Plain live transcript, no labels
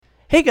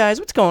Hey guys,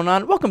 what's going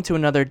on? Welcome to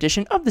another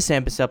edition of the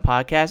Sam Bussell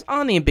Podcast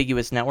on the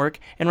Ambiguous Network.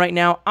 And right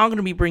now, I'm going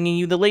to be bringing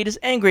you the latest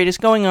and greatest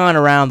going on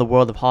around the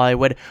world of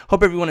Hollywood.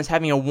 Hope everyone is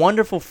having a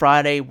wonderful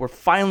Friday. We're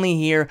finally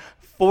here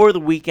for the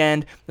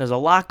weekend. There's a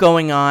lot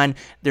going on.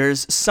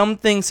 There's some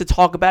things to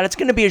talk about. It's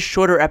going to be a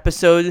shorter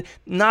episode.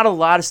 Not a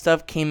lot of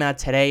stuff came out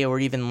today or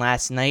even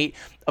last night.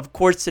 Of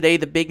course, today,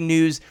 the big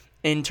news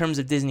in terms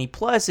of Disney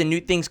Plus and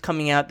new things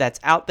coming out that's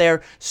out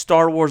there.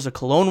 Star Wars: The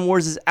Clone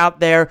Wars is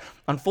out there.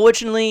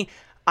 Unfortunately,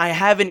 I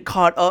haven't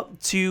caught up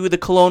to the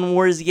Clone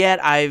Wars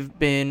yet. I've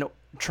been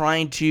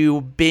trying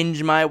to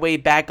binge my way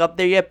back up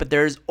there yet, but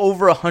there's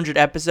over 100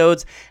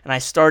 episodes, and I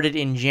started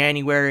in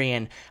January,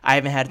 and I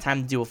haven't had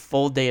time to do a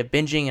full day of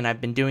binging, and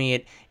I've been doing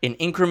it in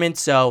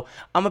increments, so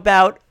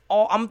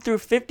I'm through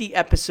 50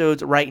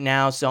 episodes right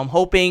now, so I'm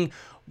hoping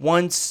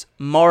once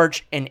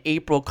March and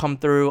April come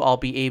through, I'll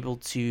be able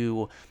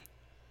to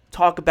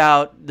talk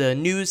about the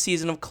new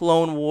season of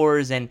Clone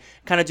Wars and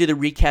kind of do the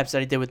recaps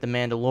that I did with The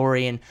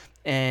Mandalorian.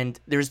 And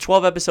there's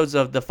 12 episodes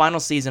of the final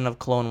season of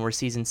Clone Wars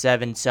season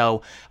 7.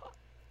 So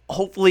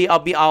hopefully I'll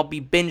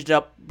be binged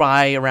up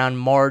by around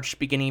March,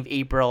 beginning of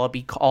April. I'll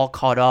be all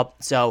caught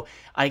up, so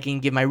I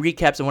can give my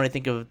recaps on what I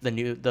think of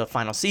the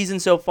final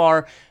season so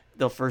far,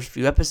 the first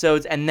few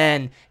episodes, and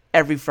then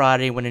every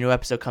Friday when a new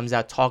episode comes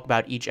out, talk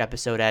about each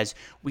episode as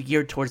we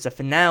gear towards the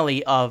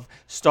finale of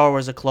Star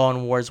Wars: The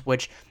Clone Wars,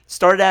 which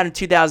started out in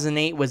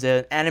 2008, was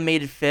an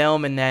animated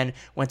film, and then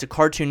went to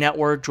Cartoon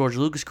Network. George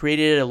Lucas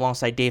created it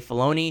alongside Dave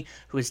Filoni,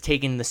 who has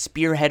taken the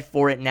spearhead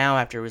for it now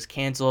after it was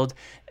canceled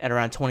at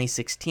around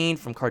 2016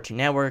 from Cartoon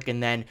Network,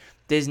 and then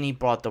Disney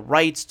bought the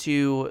rights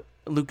to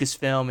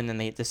Lucasfilm, and then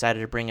they decided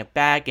to bring it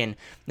back, and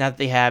now that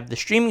they have the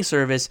streaming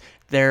service,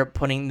 they're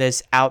putting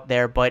this out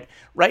there. But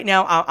right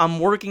now, I'm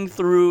working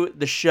through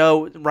the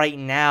show right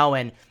now,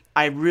 and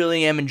I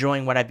really am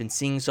enjoying what I've been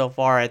seeing so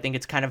far. I think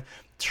it's kind of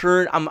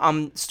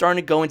I'm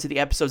starting to go into the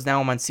episodes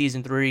now. I'm on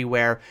season 3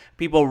 where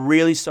people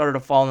really started to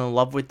fall in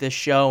love with this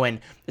show,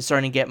 and it's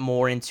starting to get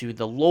more into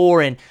the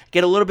lore and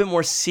get a little bit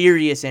more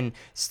serious and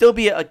still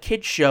be a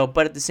kid's show,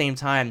 but at the same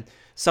time,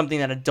 something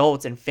that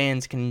adults and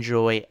fans can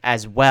enjoy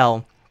as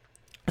well.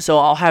 So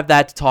I'll have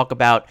that to talk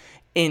about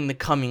in the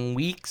coming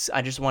weeks.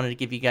 I just wanted to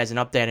give you guys an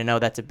update. I know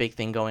that's a big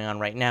thing going on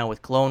right now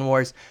with Clone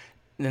Wars.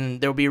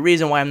 And there'll be a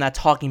reason why I'm not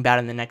talking about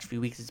it in the next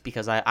few weeks. It's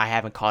because I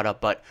haven't caught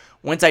up. But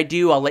once I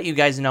do, I'll let you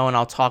guys know, and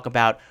I'll talk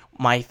about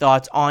my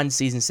thoughts on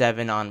Season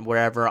 7 on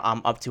wherever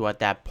I'm up to at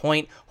that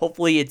point.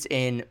 Hopefully it's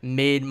in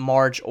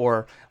mid-March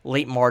or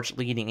late March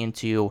leading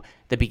into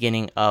the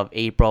beginning of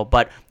April.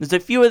 But there's a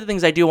few other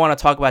things I do want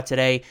to talk about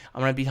today.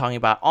 I'm going to be talking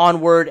about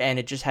Onward, and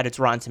it just had its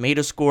Rotten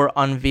Tomatoes score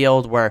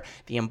unveiled, where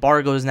the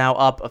embargo is now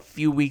up a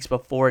few weeks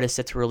before it is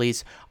set to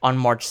release on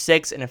March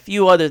 6th, and a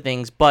few other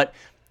things. But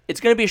it's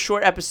going to be a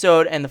short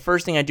episode, and the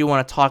first thing I do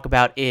want to talk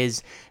about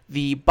is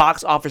the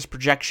box office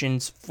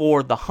projections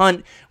for The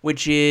Hunt,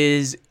 which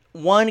is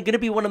going to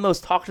be one of the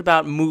most talked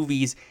about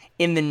movies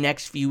in the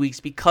next few weeks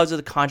because of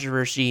the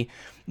controversy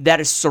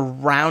that is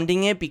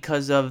surrounding it,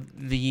 because of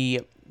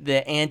the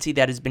ante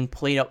that has been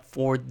played up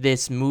for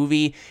this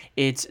movie.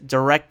 It's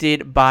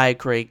directed by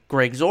Greg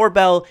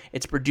Zorbel.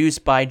 It's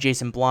produced by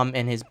Jason Blum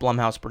and his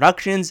Blumhouse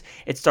Productions.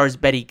 It stars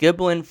Betty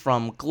Giblin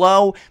from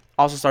Glow.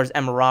 Also stars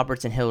Emma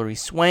Roberts and Hilary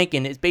Swank,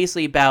 and it's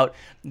basically about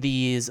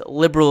these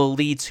liberal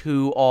elites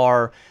who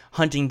are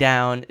hunting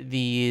down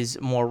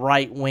these more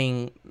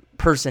right-wing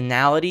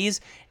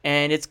personalities,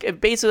 and it's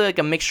basically like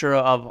a mixture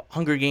of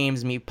Hunger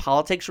Games meet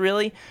politics,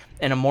 really,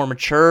 and a more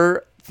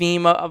mature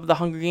theme of the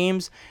Hunger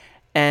Games.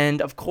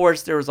 And of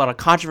course, there was a lot of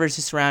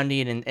controversy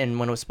surrounding it, and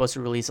when it was supposed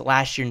to release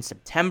last year in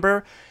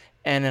September.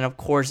 And then, of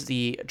course,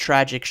 the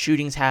tragic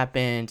shootings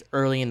happened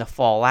early in the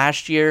fall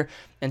last year.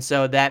 And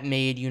so that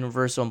made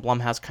Universal and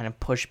Blumhouse kind of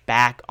push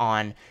back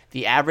on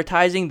the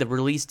advertising. The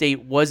release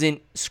date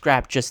wasn't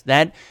scrapped just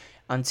then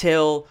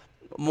until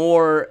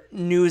more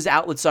news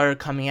outlets started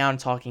coming out and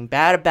talking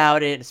bad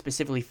about it,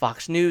 specifically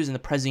Fox News, and the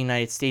President of the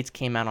United States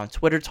came out on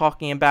Twitter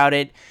talking about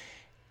it.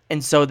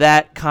 And so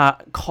that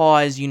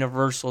caused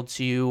Universal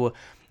to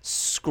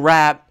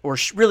scrap, or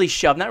really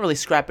shelve, not really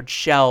scrap, but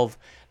shelve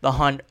The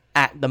Hunt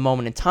at the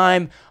moment in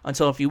time,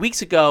 until a few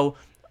weeks ago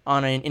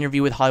on an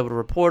interview with Hollywood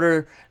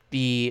Reporter,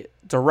 the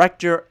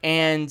director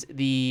and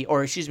the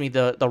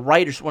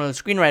writers, one of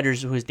the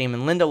screenwriters, who is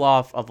Damon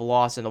Lindelof of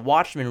Lost and The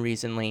Watchmen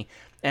recently,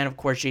 and of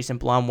course Jason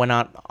Blum, went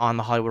out on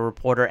the Hollywood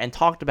Reporter and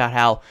talked about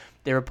how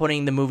they were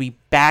putting the movie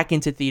back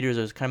into theaters.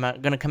 It was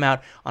going to come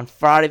out on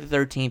Friday the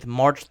 13th,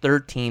 March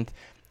 13th,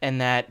 and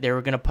that they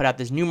were going to put out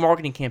this new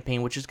marketing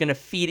campaign, which is going to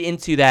feed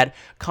into that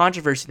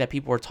controversy that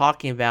people were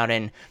talking about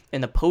in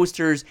the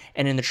posters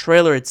and in the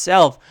trailer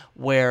itself,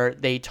 where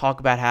they talk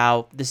about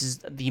how this is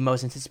the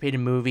most anticipated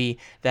movie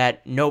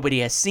that nobody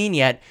has seen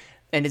yet.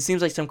 And it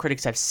seems like some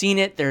critics have seen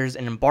it. There's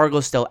an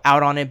embargo still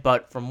out on it,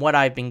 but from what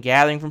I've been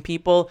gathering from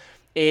people,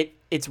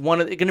 it's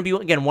going to be,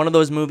 again, one of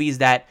those movies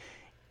that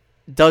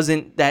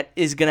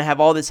is going to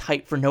have all this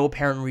hype for no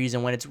apparent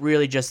reason, when it's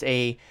really just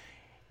a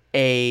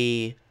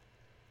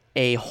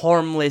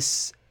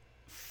harmless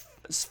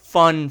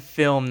fun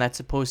film that's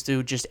supposed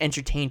to just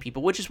entertain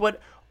people, which is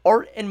what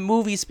art and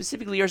movies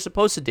specifically are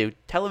supposed to do.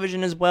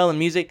 Television as well and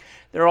music,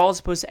 they're all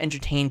supposed to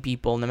entertain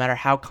people, no matter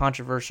how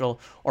controversial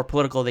or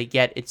political they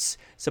get. It's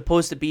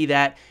supposed to be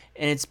that,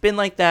 and it's been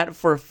like that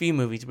for a few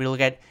movies. We look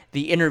at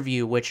The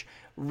Interview, which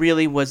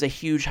really was a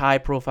huge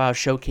high-profile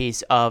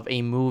showcase of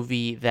a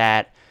movie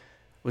that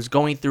was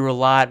going through a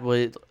lot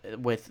with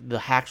the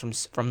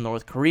hacks from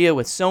North Korea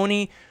with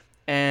Sony,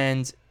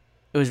 and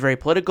it was very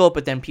political,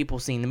 but then people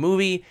seeing the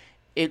movie,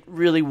 it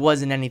really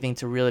wasn't anything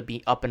to really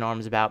be up in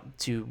arms about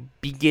to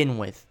begin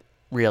with,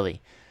 really.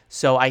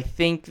 So I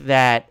think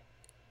that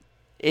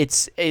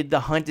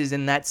The Hunt is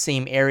in that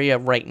same area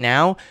right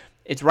now.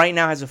 It's right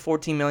now has a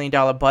 $14 million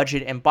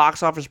budget, and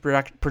box office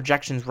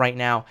projections right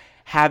now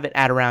have it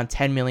at around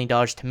 $10 million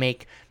to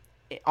make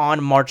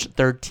on March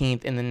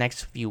 13th in the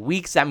next few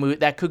weeks.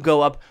 That could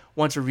go up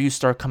once reviews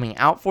start coming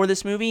out for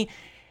this movie.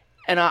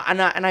 And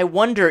I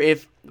wonder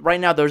if right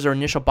now those are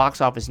initial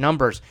box office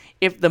numbers.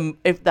 If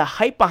the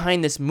hype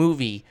behind this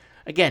movie,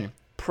 again,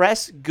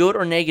 press, good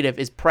or negative,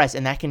 is press,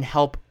 and that can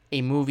help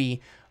a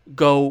movie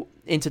go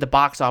into the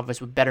box office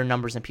with better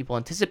numbers than people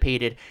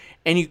anticipated.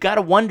 And you got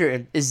to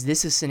wonder, is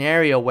this a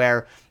scenario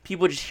where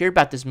people just hear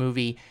about this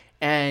movie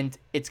and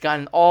it's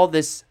gotten all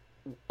this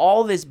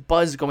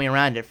buzz going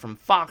around it from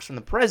Fox, from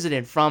the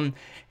president, from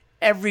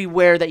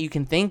everywhere that you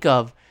can think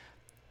of?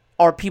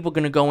 Are people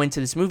going to go into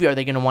this movie? Are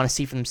they going to want to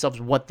see for themselves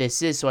what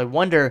this is? So I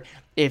wonder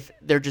if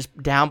they're just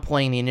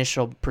downplaying the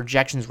initial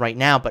projections right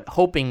now, but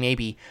hoping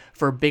maybe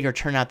for a bigger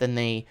turnout than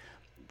they're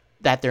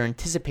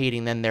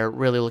anticipating than they're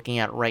really looking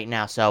at right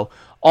now. So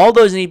all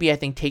those need to be, I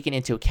think, taken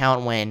into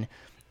account when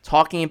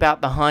talking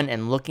about The Hunt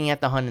and looking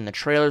at The Hunt and the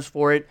trailers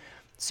for it.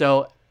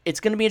 So it's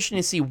going to be interesting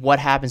to see what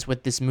happens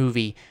with this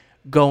movie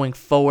going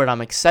forward.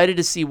 I'm excited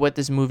to see what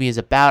this movie is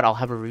about. I'll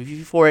have a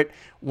review for it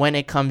when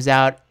it comes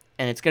out,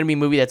 and it's going to be a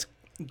movie that's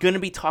going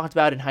to be talked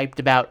about and hyped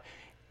about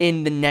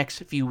in the next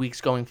few weeks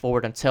going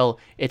forward until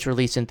it's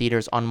released in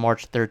theaters on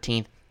March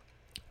 13th.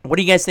 What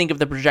do you guys think of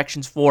the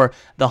projections for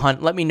The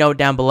Hunt? Let me know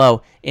down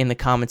below in the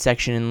comment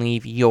section and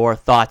leave your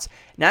thoughts.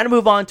 Now to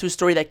move on to a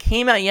story that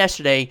came out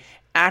yesterday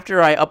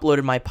after I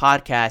uploaded my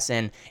podcast,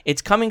 and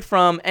it's coming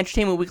from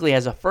Entertainment Weekly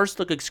as a first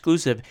look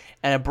exclusive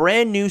and a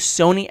brand new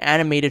Sony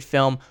animated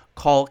film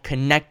called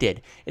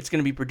Connected. It's going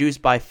to be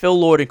produced by Phil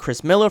Lord and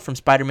Chris Miller from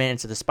Spider-Man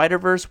Into the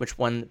Spider-Verse, which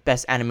won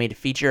Best Animated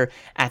Feature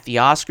at the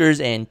Oscars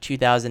in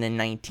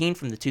 2019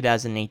 from the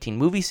 2018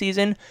 movie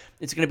season.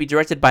 It's going to be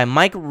directed by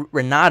Mike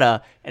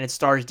Renata, and it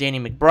stars Danny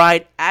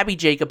McBride, Abby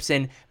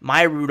Jacobson,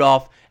 Maya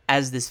Rudolph,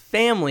 as this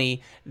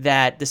family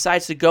that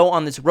decides to go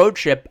on this road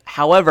trip.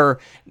 However,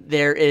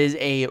 there is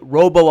a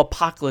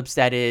robo-apocalypse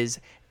that is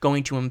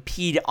going to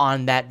impede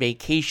on that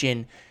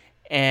vacation,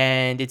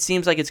 and it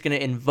seems like it's going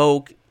to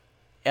invoke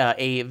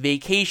a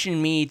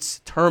Vacation meets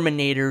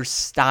Terminator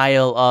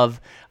style of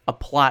a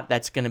plot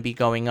that's going to be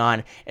going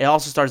on. It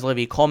also stars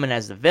Olivia Colman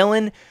as the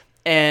villain,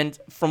 and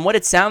from what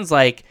it sounds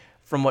like,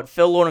 from what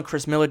Phil Lord and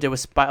Chris Miller did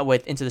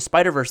with Into the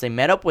Spider-Verse, they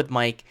met up with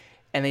Mike,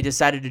 and they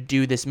decided to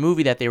do this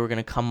movie that they were going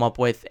to come up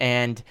with,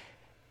 and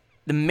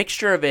the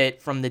mixture of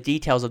it, from the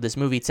details of this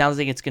movie, it sounds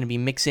like it's going to be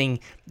mixing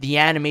the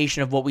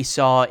animation of what we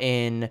saw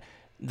in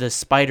the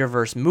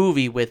Spider-Verse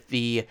movie with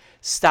the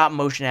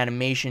stop-motion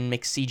animation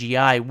mixed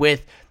CGI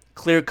with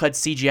clear-cut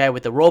CGI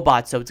with the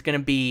robots. So it's going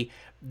to be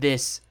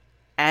this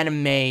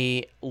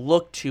anime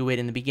look to it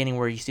in the beginning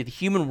where you see the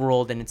human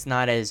world and it's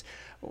not as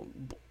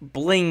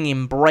bling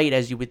and bright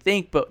as you would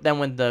think, but then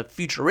when the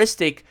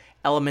futuristic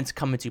elements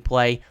come into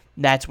play,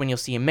 that's when you'll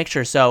see a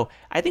mixture. So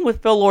I think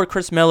with Phil Lord,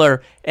 Chris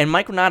Miller, and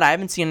Mike Renata, I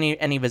haven't seen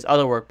any of his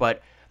other work,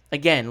 but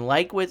again,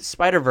 like with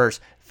Spider-Verse,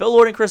 Phil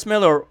Lord and Chris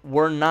Miller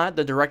were not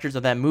the directors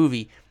of that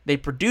movie. They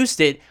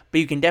produced it, but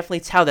you can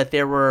definitely tell that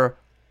there were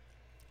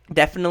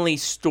definitely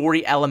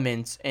story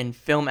elements and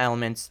film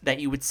elements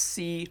that you would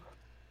see,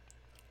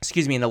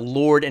 in the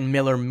Lord and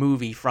Miller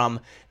movie,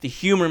 from the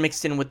humor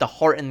mixed in with the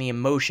heart and the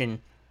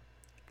emotion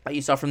that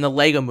you saw from the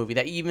Lego movie,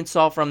 that you even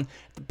saw from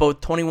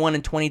both 21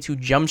 and 22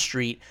 Jump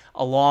Street,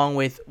 along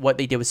with what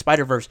they did with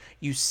Spider-Verse.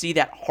 You see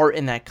that heart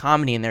and that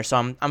comedy in there. So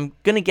I'm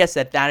going to guess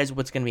that is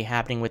what's going to be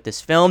happening with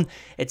this film.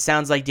 It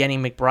sounds like Danny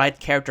McBride's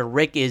character,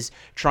 Rick, is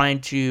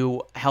trying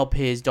to help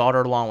his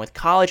daughter along with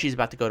college. He's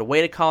about to go away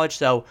to college,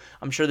 so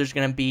I'm sure there's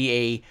going to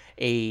be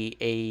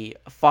a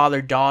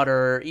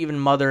father-daughter, even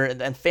mother,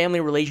 and family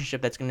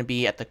relationship that's going to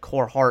be at the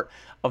core heart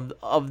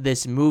of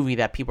this movie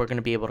that people are going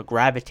to be able to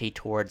gravitate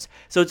towards.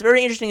 So it's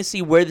very interesting to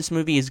see where this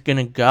movie is going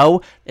to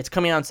go. It's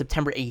coming out on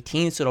September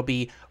 18th, so it'll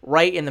be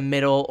right in the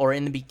middle, or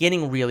in the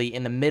beginning, really,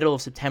 in the middle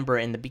of September,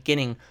 in the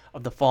beginning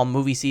of the fall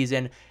movie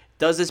season.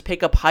 Does this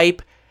pick up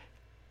hype?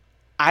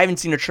 I haven't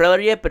seen a trailer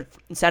yet, but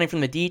sounding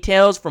from the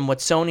details, from what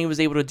Sony was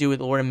able to do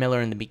with Lord and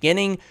Miller in the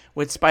beginning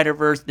with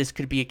Spider-Verse, this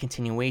could be a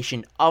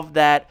continuation of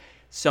that.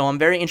 So I'm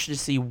very interested to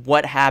see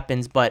what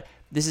happens, but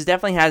this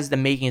definitely has the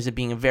makings of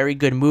being a very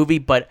good movie,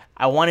 but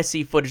I want to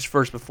see footage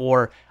first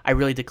before I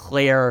really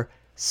declare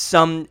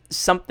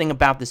something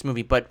about this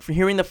movie. But for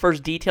hearing the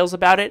first details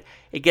about it,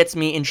 it gets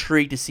me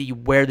intrigued to see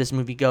where this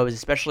movie goes,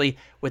 especially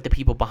with the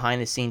people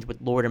behind the scenes,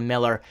 with Lord and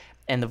Miller,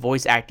 and the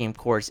voice acting, of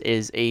course,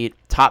 is a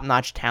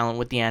top-notch talent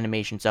with the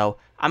animation. So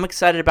I'm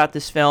excited about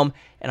this film,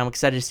 and I'm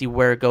excited to see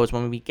where it goes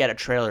when we get a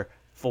trailer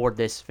for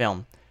this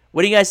film.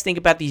 What do you guys think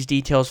about these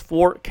details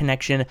for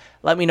Connection?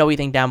 Let me know what you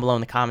think down below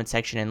in the comment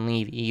section and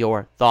leave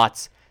your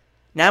thoughts.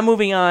 Now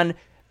moving on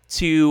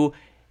to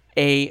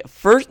a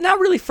not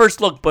really first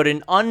look, but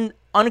an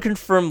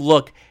unconfirmed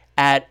look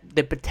at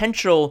the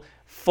potential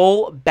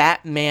full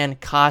Batman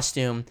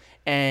costume.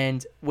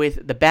 And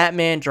with the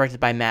Batman directed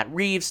by Matt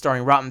Reeves,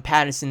 starring Robert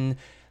Pattinson,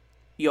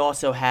 you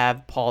also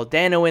have Paul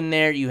Dano in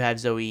there. You have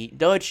Zoe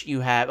Kravitz.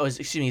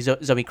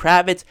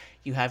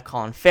 You have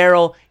Colin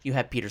Farrell. You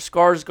have Peter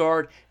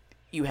Skarsgård.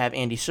 You have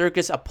Andy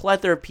Serkis, a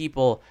plethora of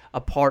people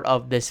a part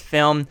of this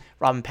film.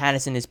 Robert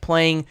Pattinson is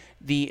playing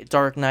the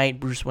Dark Knight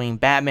Bruce Wayne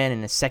Batman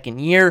in his second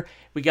year.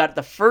 We got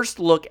the first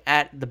look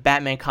at the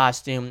Batman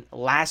costume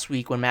last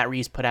week when Matt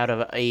Reeves put out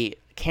a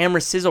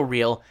camera sizzle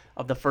reel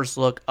of the first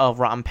look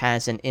of Robert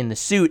Pattinson in the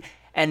suit.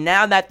 And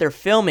now that they're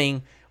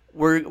filming,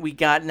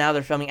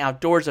 they're filming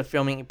outdoors. The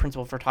filming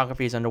principal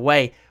photography is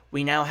underway.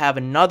 We now have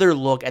another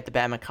look at the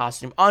Batman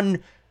costume,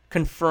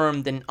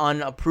 unconfirmed and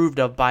unapproved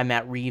of by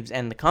Matt Reeves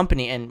and the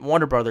company and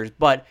Warner Brothers,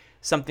 but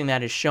something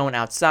that is shown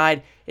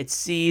outside. It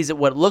sees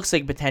what looks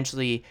like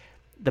potentially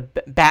the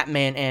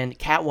Batman and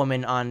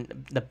Catwoman on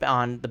the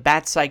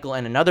Batcycle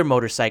and another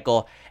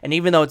motorcycle. And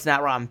even though it's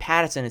not Robert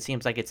Pattinson, it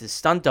seems like it's his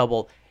stunt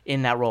double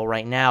in that role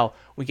right now.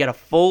 We get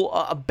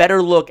a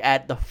better look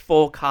at the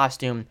full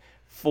costume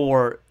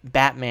for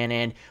Batman,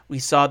 and we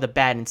saw the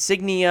bat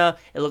insignia.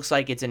 It looks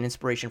like it's an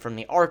inspiration from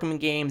the Arkham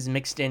games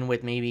mixed in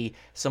with maybe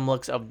some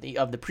looks of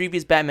the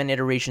previous Batman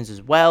iterations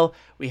as well.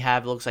 We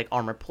have, it looks like,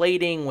 armor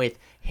plating with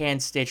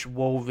hand-stitched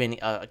woven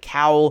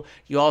cowl.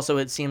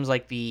 It seems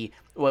like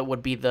what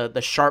would be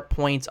the sharp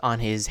points on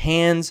his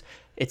hands.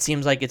 It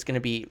seems like it's going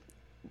to be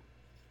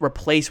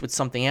replaced with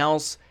something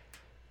else.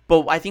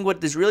 But I think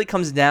what this really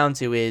comes down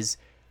to is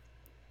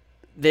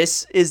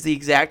this is the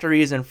exact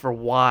reason for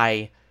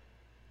why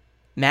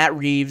Matt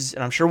Reeves,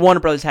 and I'm sure Warner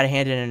Brothers had a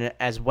hand in it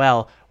as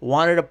well,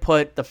 wanted to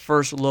put the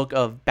first look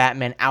of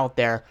Batman out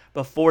there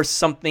before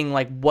something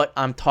like what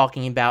I'm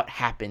talking about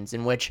happens,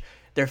 in which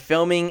they're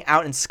filming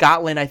out in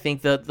Scotland, I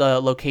think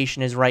the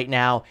location is right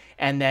now,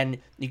 and then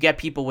you get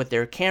people with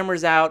their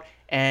cameras out,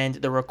 and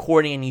they're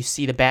recording, and you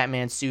see the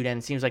Batman suit, and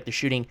it seems like they're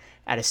shooting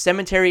at a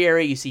cemetery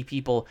area. You see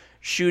people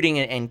shooting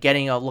and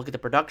getting a look at the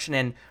production,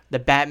 and the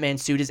Batman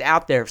suit is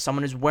out there. If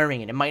someone is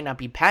wearing it, it might not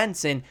be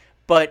Pattinson,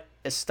 but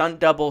a stunt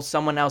double,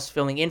 someone else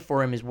filling in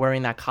for him, is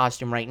wearing that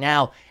costume right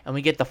now, and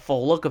we get the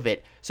full look of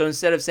it. So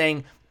instead of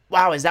saying,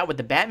 wow, is that what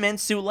the Batman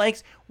suit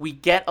likes, we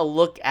get a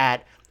look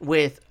at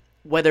with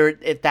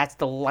if that's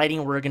the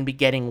lighting we're going to be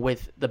getting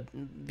with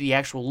the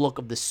actual look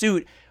of the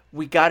suit.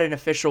 We got an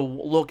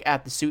official look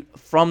at the suit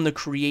from the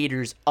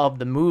creators of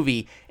the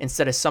movie,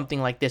 instead of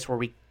something like this where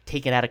we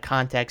take it out of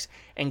context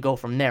and go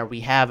from there.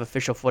 We have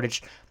official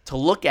footage to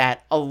look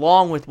at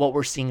along with what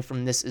we're seeing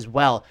from this as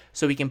well,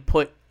 so we can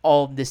put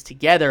all of this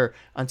together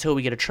until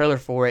we get a trailer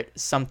for it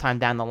sometime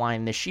down the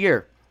line this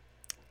year.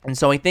 And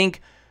so I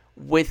think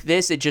with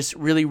this, it just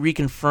really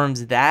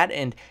reconfirms that.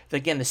 And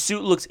again, the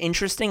suit looks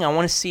interesting. I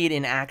want to see it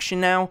in action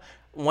now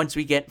once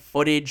we get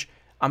footage.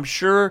 I'm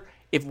sure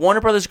if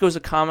Warner Brothers goes to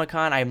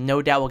Comic-Con, I have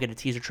no doubt we'll get a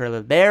teaser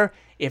trailer there.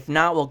 If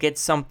not, we'll get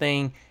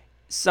something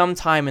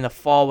sometime in the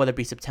fall, whether it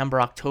be September,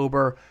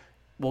 October.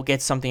 We'll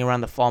get something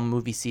around the fall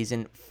movie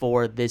season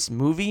for this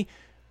movie.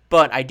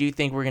 But I do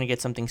think we're going to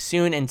get something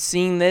soon. And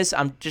seeing this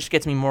just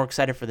gets me more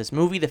excited for this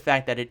movie. The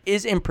fact that it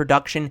is in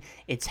production,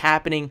 it's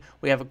happening.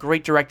 We have a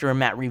great director in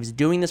Matt Reeves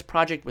doing this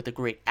project with a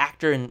great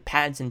actor in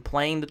Pattinson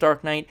playing the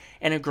Dark Knight,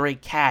 and a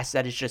great cast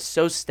that is just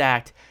so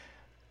stacked.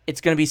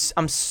 It's going to be,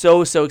 I'm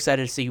so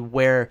excited to see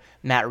where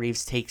Matt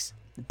Reeves takes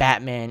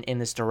Batman in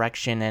this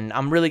direction. And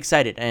I'm really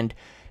excited. And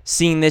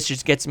seeing this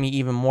just gets me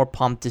even more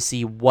pumped to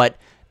see what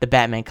the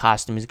Batman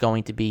costume is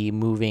going to be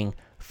moving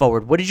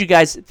forward. What did you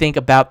guys think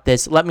about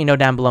this? Let me know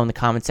down below in the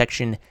comment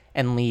section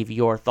and leave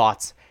your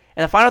thoughts.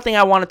 And the final thing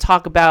I want to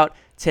talk about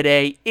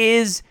today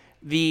is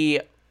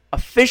the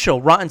official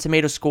Rotten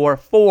Tomatoes score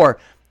for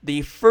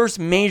the first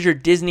major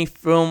Disney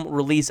film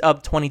release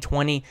of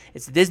 2020.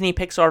 It's the Disney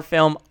Pixar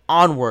film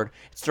Onward.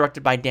 It's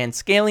directed by Dan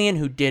Scallion,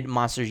 who did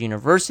Monsters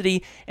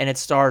University, and it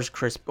stars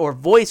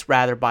voiced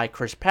by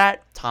Chris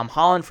Pratt, Tom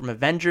Holland from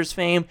Avengers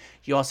fame.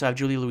 You also have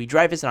Julia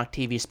Louis-Dreyfus and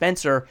Octavia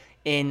Spencer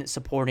in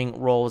supporting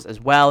roles as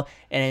well.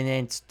 And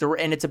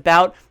it's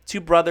about two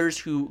brothers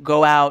who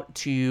go out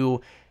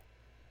to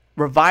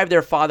revive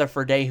their father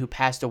for a day who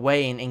passed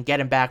away and get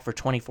him back for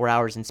 24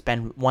 hours and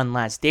spend one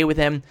last day with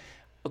him.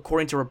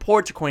 According to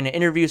reports, according to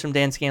interviews from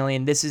Dan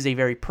Scallion, this is a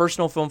very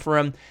personal film for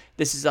him.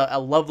 This is a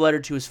love letter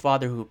to his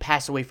father, who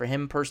passed away for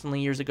him personally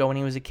years ago when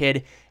he was a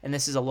kid. And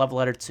this is a love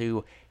letter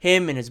to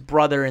him and his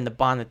brother and the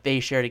bond that they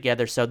share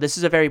together. So this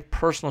is a very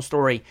personal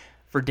story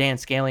for Dan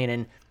Scallion.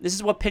 And this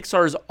is what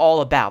Pixar is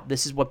all about.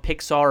 This is what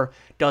Pixar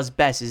does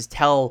best, is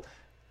tell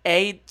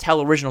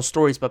tell original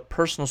stories, but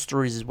personal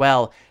stories as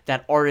well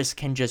that artists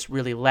can just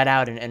really let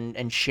out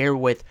and share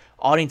with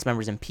audience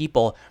members and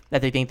people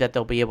that they think that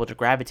they'll be able to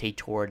gravitate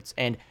towards.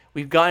 And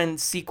we've gotten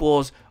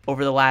sequels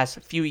over the last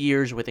few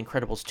years with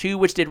Incredibles 2,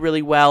 which did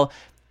really well,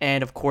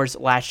 and of course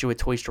last year with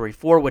Toy Story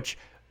 4, which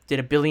did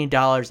 $1 billion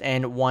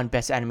and won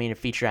Best Animated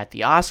Feature at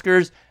the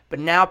Oscars. But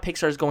now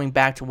Pixar is going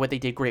back to what they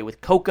did great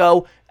with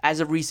Coco, as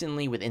of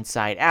recently with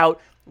Inside Out,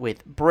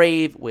 with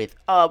Brave, with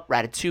Up,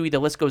 Ratatouille, the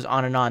list goes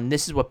on and on.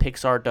 This is what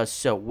Pixar does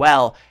so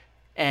well.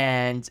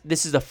 And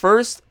this is the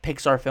first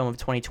Pixar film of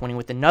 2020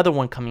 with another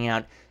one coming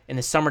out in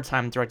the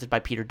summertime directed by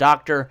Peter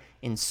Docter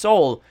in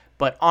Seoul.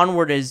 But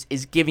Onward is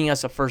giving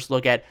us a first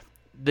look at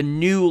the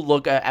new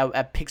look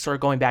at Pixar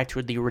going back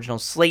to the original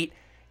slate.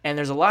 And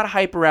there's a lot of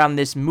hype around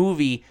this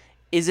movie.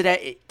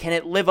 Can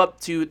it live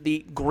up to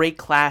the great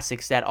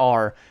classics that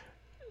are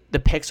the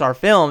Pixar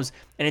films?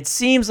 And it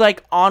seems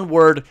like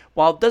Onward,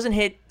 while it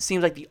doesn't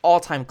seems like the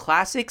all-time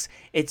classics,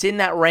 it's in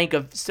that rank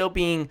of still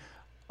being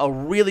a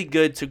really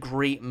good to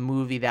great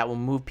movie that will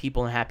move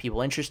people and have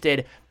people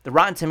interested. The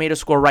Rotten Tomatoes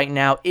score right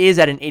now is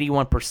at an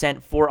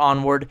 81% for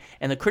Onward,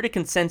 and the critic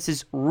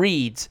consensus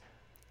reads,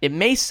 "It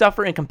may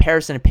suffer in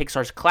comparison to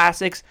Pixar's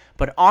classics,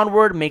 but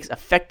Onward makes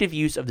effective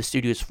use of the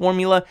studio's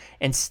formula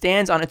and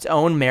stands on its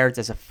own merits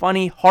as a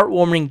funny,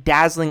 heartwarming,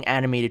 dazzling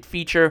animated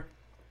feature."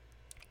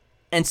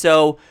 And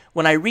so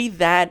when I read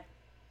that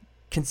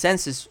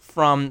consensus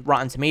from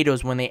Rotten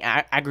Tomatoes, when they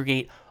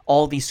aggregate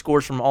all these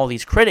scores from all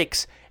these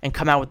critics and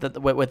come out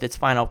with its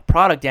final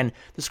product, and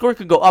the score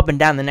could go up and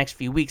down the next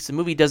few weeks. The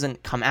movie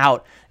doesn't come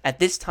out at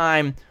this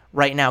time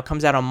right now. It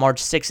comes out on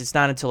March 6th. It's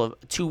not until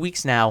 2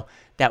 weeks now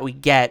that we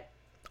get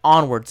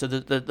Onward. So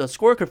the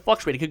score could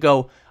fluctuate. It could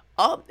go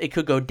up, it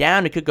could go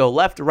down, it could go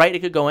left, right, it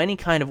could go any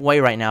kind of way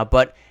right now.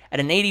 But at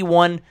an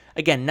 81,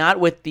 again, not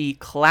with the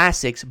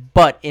classics,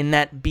 but in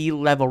that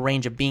B-level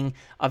range of being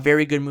a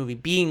very good movie,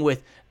 being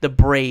with The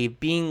Brave,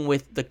 being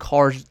with the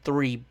Cars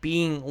 3,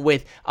 being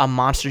with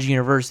Monsters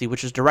University,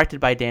 which was directed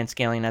by Dan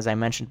Scalia, as I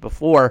mentioned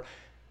before.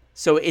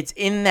 So it's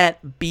in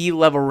that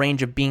B-level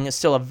range of being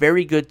still a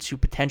very good to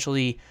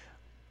potentially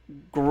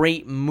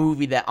great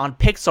movie that on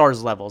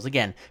Pixar's levels.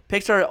 Again,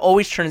 Pixar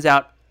always turns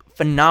out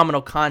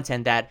phenomenal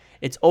content that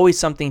it's always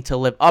something to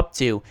live up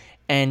to.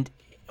 And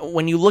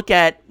when you look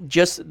at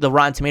just the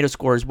Rotten Tomatoes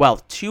score as well,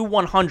 2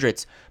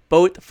 100s,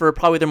 both for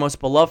probably their most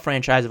beloved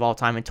franchise of all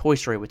time in Toy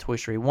Story, with Toy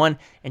Story 1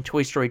 and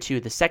Toy Story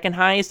 2. The second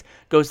highest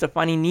goes to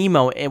Finding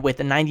Nemo with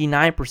a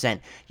 99%.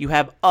 You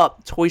have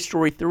Up, Toy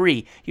Story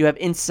 3. You have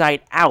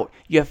Inside Out.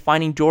 You have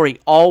Finding Dory,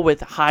 all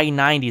with high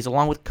 90s,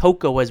 along with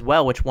Coco as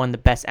well, which won the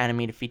Best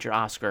Animated Feature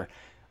Oscar.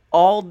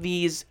 All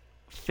these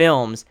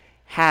films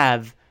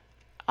have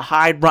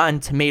high Rotten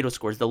Tomatoes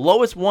scores. The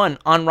lowest one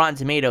on Rotten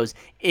Tomatoes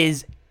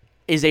is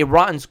a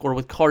Rotten score,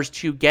 with Cars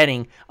 2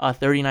 getting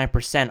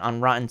 39% on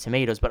Rotten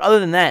Tomatoes. But other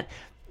than that,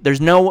 there's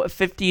no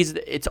 50s.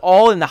 It's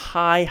all in the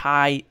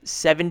high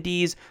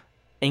 70s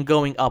and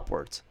going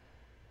upwards.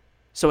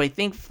 So I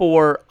think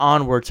for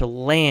Onward to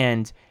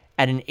land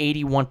at an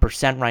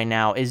 81% right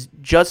now is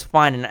just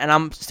fine. And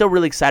I'm still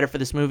really excited for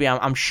this movie.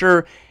 I'm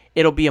sure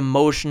it'll be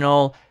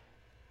emotional.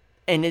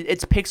 And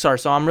it's Pixar,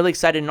 so I'm really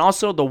excited. And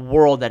also the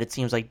world that it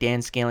seems like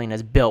Dan Scalia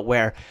has built,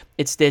 where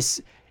it's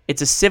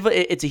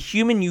a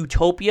human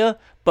utopia,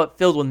 but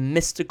filled with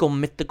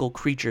mythical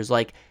creatures,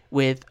 like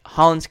with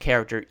Holland's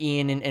character,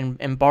 Ian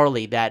and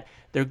Barley, that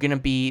they're going to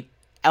be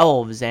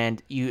elves,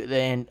 and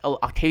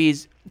Octavia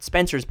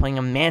Spencer is playing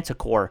a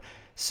manticore.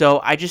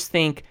 So I just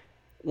think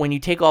when you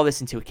take all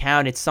this into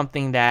account, it's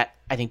something that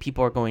I think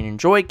people are going to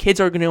enjoy, kids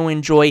are going to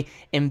enjoy,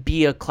 and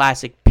be a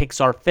classic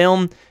Pixar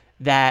film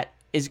that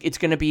it's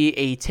going to be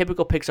a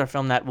typical Pixar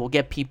film that will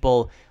get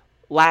people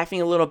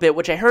laughing a little bit,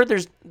 which I heard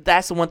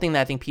that's the one thing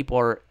that I think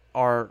people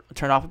are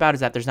turned off about,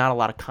 is that there's not a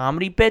lot of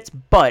comedy bits,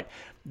 but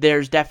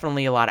there's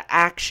definitely a lot of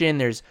action,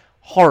 there's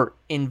heart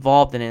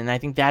involved in it, and I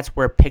think that's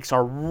where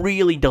Pixar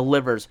really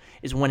delivers,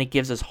 is when it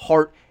gives us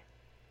heart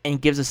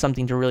and gives us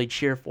something to really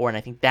cheer for, and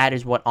I think that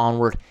is what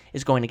Onward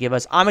is going to give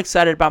us. I'm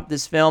excited about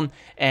this film,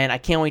 and I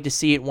can't wait to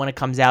see it when it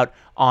comes out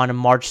on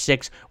March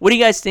 6th. What do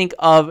you guys think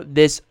of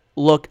this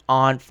look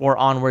for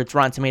Onward's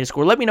Rotten Tomatoes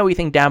score? Let me know what you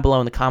think down below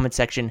in the comment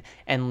section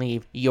and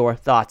leave your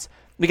thoughts.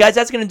 But guys,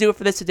 that's going to do it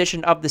for this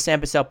edition of the Sam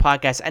Bussell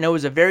Podcast. I know it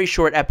was a very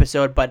short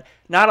episode, but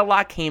not a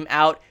lot came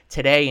out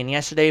today and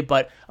yesterday,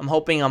 but I'm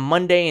hoping on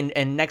Monday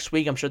and next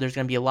week, I'm sure there's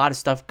going to be a lot of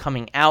stuff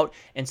coming out,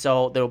 and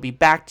so there will be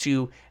back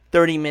to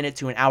 30-minute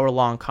to an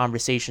hour-long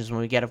conversations when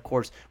we get, of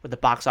course, with the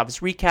box office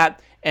recap,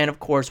 and, of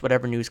course,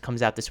 whatever news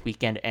comes out this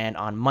weekend and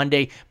on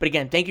Monday. But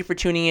again, thank you for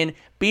tuning in.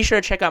 Be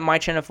sure to check out my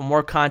channel for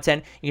more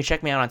content. You can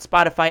check me out on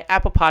Spotify,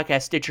 Apple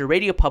Podcasts, Stitcher,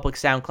 Radio Public,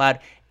 SoundCloud,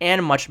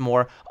 and much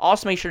more.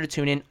 Also, make sure to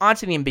tune in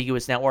onto the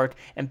Ambiguous Network,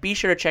 and be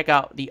sure to check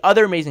out the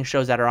other amazing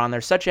shows that are on there,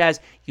 such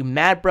as You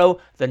Mad Bro,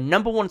 the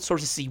 #1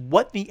 source to see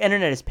what the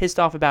internet is pissed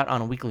off about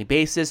on a weekly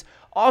basis.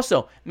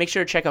 Also, make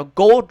sure to check out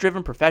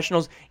Goal-Driven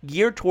Professionals,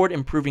 geared toward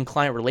improving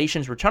client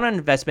relations, return on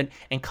investment,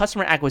 and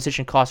customer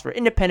acquisition costs for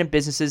independent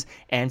businesses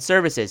and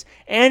services. services.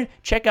 And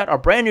check out our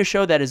brand new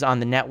show that is on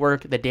the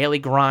network, The Daily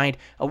Grind,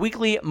 a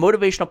weekly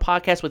motivational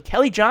podcast with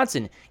Kelly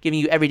Johnson, giving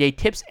you everyday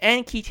tips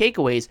and key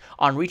takeaways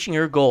on reaching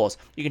your goals.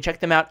 You can check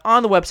them out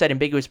on the website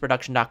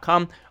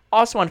ambiguousproduction.com,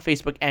 also on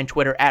Facebook and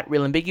Twitter at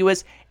Real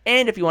Ambiguous.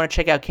 And if you want to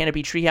check out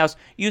Canopy Treehouse,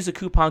 use the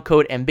coupon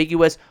code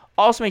Ambiguous.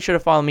 Also, make sure to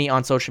follow me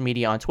on social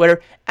media on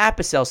Twitter at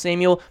Bussell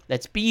Samuel.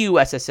 That's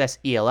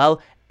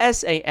BUSSSELL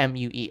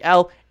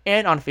SAMUEL,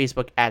 and on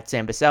Facebook at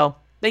Sam Bussell.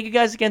 Thank you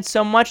guys again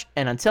so much,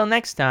 and until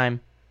next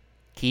time,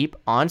 keep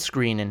on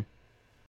screening.